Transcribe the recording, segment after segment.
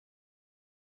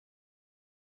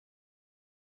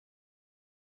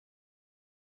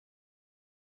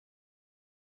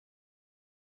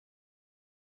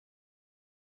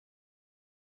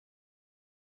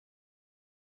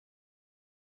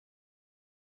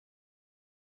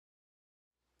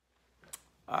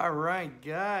All right,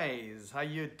 guys, how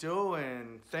you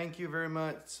doing? Thank you very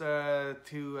much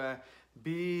to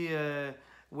be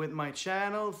with my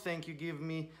channel. Thank you, give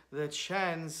me the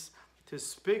chance to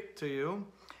speak to you.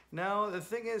 Now, the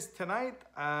thing is, tonight,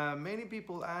 many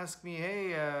people ask me,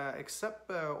 hey,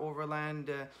 except Overland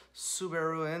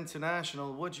Subaru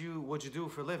International, what you do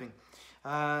for a living?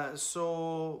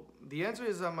 So the answer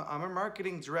is I'm a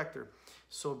marketing director.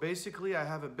 So basically, I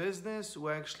have a business who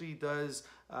actually does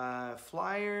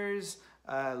flyers,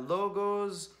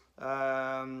 logos,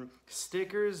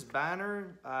 stickers,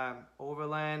 banner.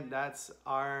 Overland, that's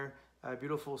our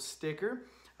beautiful sticker.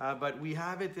 But we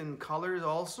have it in colors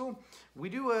also. We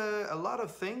do a lot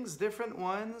of things, different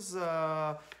ones.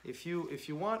 If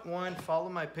you want one, follow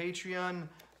my Patreon.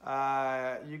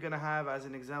 You're gonna have, as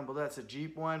an example, that's a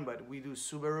Jeep one, but we do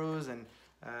Subarus and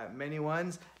many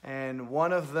ones. And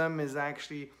one of them is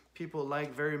actually people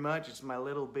like very much. It's my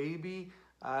little baby,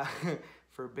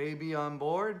 for baby on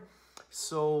board.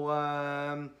 So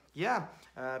yeah,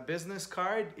 business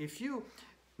card.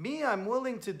 I'm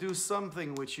willing to do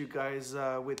something with you guys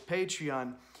with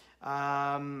Patreon.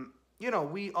 You know,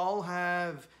 we all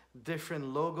have different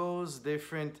logos,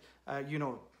 different,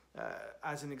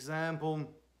 as an example,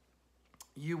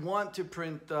 you want to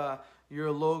print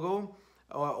your logo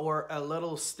or a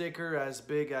little sticker as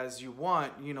big as you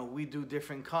want. You know, we do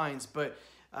different kinds, but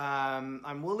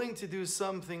I'm willing to do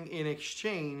something in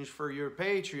exchange for your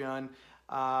Patreon,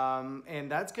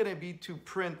 and that's gonna be to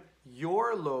print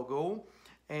your logo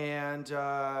and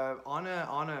on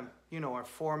a a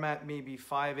format, maybe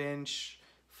 5 inch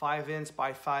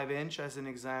by 5 inch as an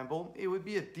example. It would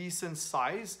be a decent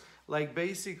size, like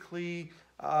basically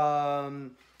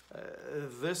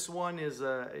this one is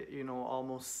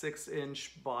almost 6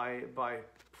 inch by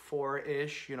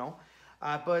 4-ish,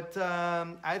 but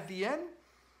at the end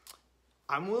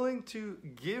I'm willing to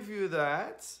give you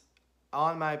that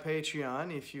on my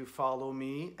Patreon if you follow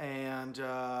me, and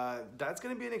that's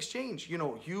gonna be an exchange.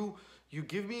 You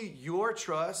give me your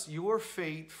trust, your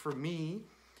faith for me,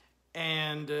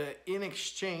 and in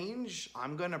exchange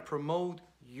I'm gonna promote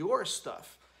your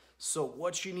stuff. So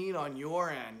what you need on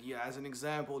your end, as an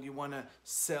example, you want to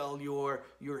sell your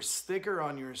sticker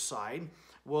on your side,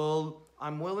 well,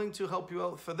 I'm willing to help you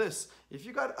out for this. If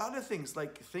you got other things,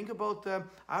 like think about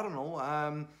I don't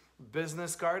know,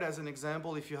 business card as an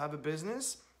example. If you have a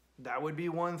business, that would be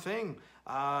one thing.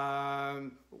 I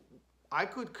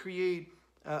could create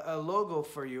a logo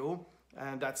for you,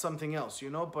 and that's something else,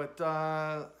 but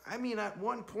I mean, at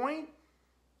one point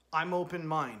I'm open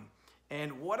mind.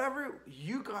 And whatever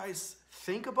you guys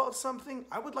think about something,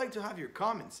 I would like to have your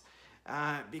comments,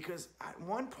 because at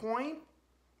one point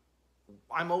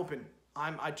I'm open.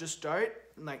 I just started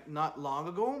like not long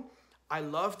ago. I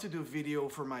love to do video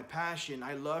for my passion.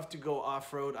 I love to go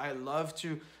off-road. I love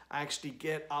to actually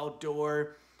get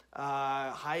outdoor,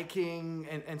 hiking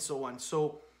and so on.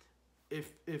 So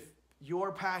if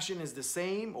your passion is the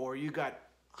same, or you got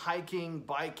hiking,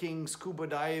 biking, scuba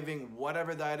diving,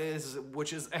 whatever that is,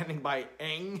 which is ending by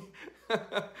ing,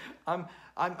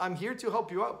 I'm here to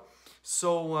help you out.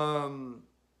 So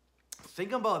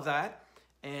think about that,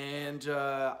 and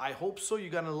I hope so. You're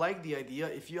gonna like the idea.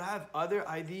 If you have other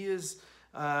ideas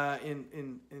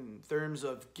in terms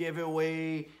of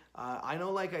giveaway, I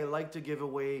know, like, I like to give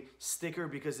away sticker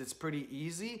because it's pretty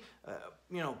easy.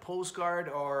 Postcard,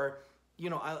 or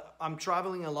I'm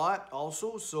traveling a lot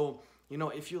also, so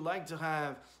if you like to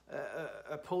have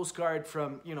a postcard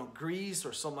from, Greece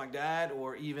or something like that,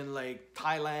 or even like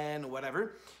Thailand or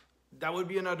whatever, that would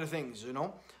be another thing,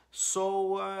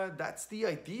 So that's the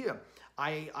idea.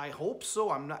 I hope so.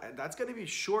 That's going to be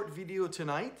a short video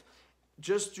tonight,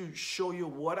 just to show you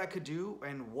what I could do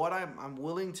and what I'm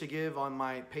willing to give on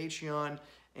my Patreon.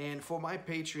 And for my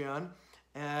Patreon,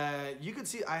 you can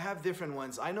see I have different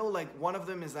ones. I know, like, one of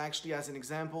them is actually, as an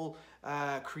example,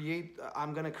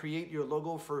 I'm gonna create your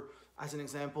logo for, as an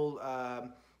example,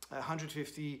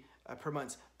 150 per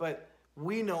month. But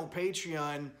we know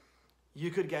Patreon,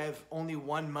 you could give only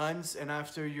 1 month, and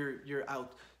after you're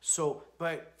out. So,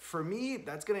 but for me,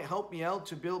 that's gonna help me out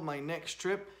to build my next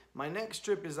trip. My next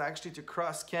trip is actually to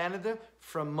cross Canada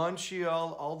from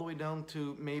Montreal all the way down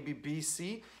to maybe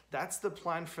BC. That's the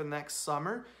plan for next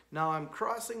summer. Now I'm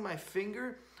crossing my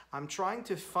finger. I'm trying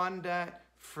to fund that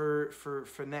for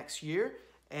next year.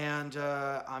 And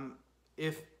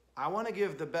if I want to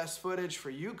give the best footage for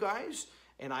you guys,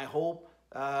 and I hope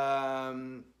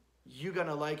you're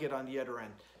gonna like it on the other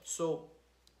end. So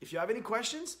if you have any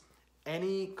questions,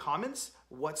 any comments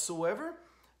whatsoever,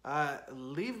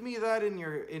 leave me that in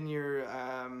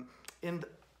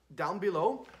down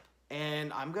below,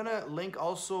 And I'm gonna link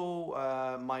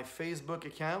also my Facebook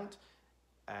account,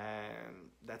 and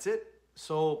that's it.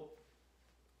 So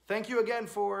thank you again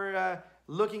for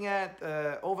looking at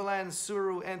Overland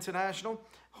Subaru International.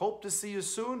 Hope to see you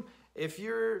soon. If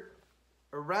you're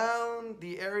around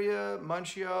the area,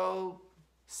 Montreal,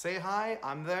 say hi,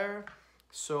 I'm there.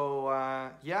 So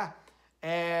yeah,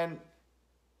 and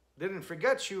didn't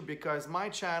forget you because my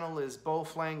channel is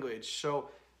both language. So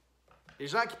les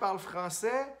gens qui parlent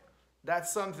français,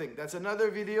 that's something. That's another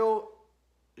video.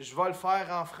 Je vais le faire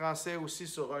en français aussi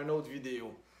sur une autre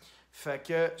vidéo. Fait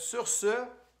que sur ce,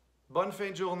 bonne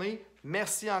fin de journée.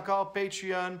 Merci encore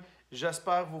Patreon.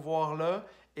 J'espère vous voir là.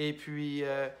 Et puis,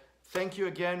 thank you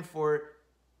again for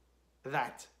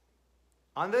that.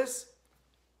 On this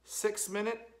 6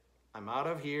 minute, I'm out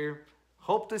of here.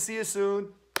 Hope to see you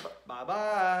soon.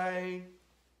 Bye-bye.